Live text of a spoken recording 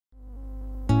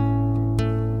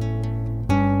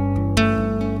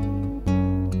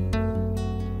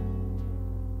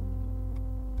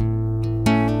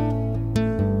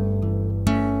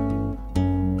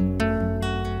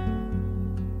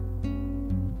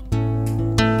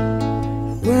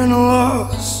when I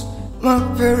lost my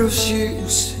pair of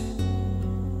shoes.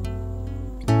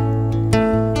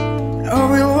 I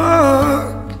will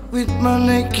walk with my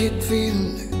naked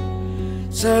feet,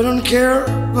 'cause I don't care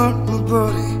about my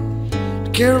body, I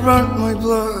care about my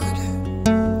blood.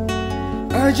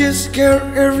 I just care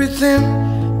everything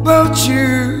about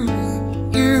you,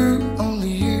 you,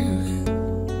 only you.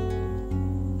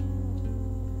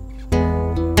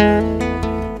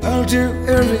 I'll do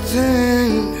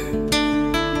everything,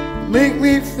 make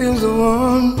me feel the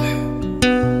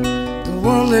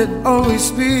one that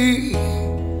always be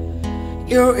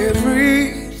your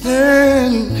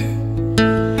everything.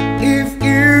 If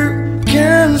you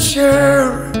can share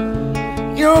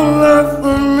your love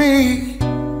with me,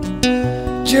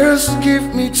 just give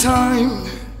me time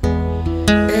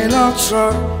and I'll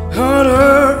try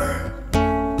harder.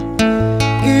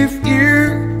 If you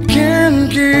can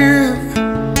give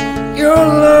your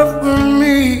love with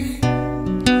me,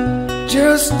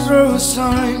 just throw a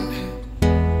sign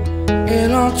and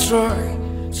I'll try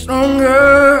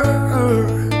stronger.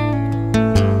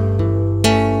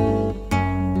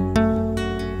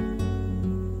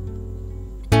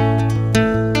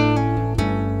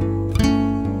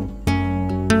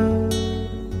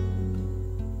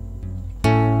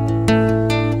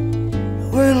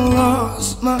 When I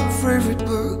lost my favorite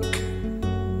book,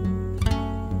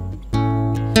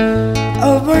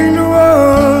 I'll find the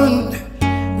one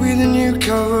with a new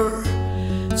cover.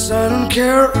 'Cause I don't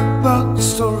care about the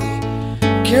story,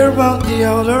 care about the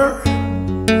author.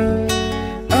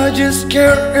 I just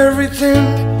care everything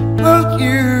about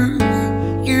you,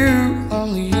 you,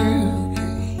 only you.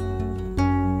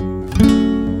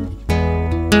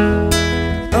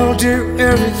 I'll do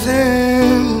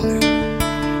everything,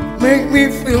 make me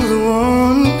feel the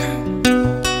one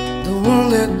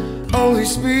that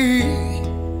always be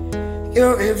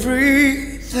your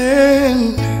everything.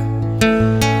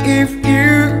 If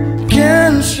you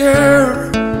can share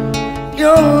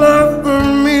your love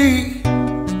with me,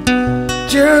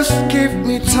 just give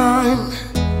me time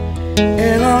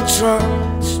and I'll try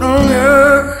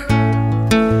stronger.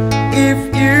 If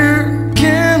you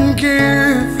can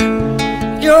give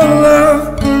your love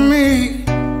with me,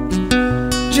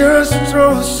 just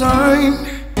throw a sign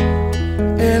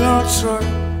and I'll try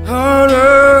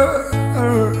harder.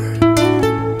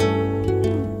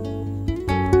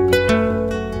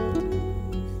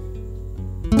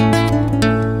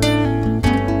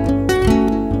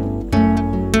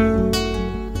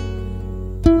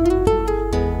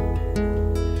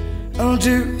 I'll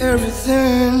do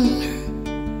everything,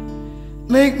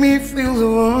 make me feel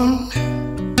the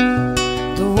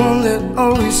one that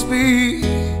always be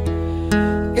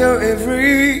your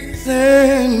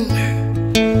everything.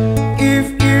 If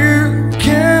you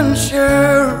can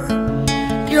share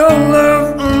your love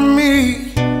with me,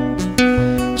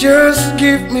 just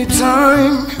give me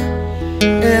time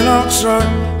and I'll try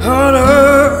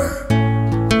harder.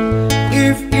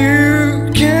 If you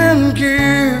can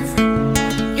give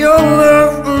your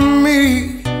love with me,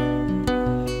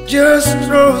 just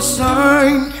throw a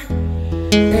sign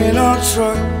and I'll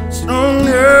try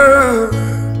stronger.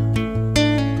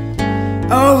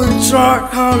 I will try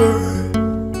harder,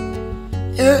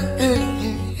 yeah, yeah,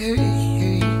 yeah,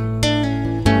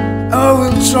 yeah. I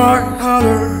will try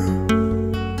harder.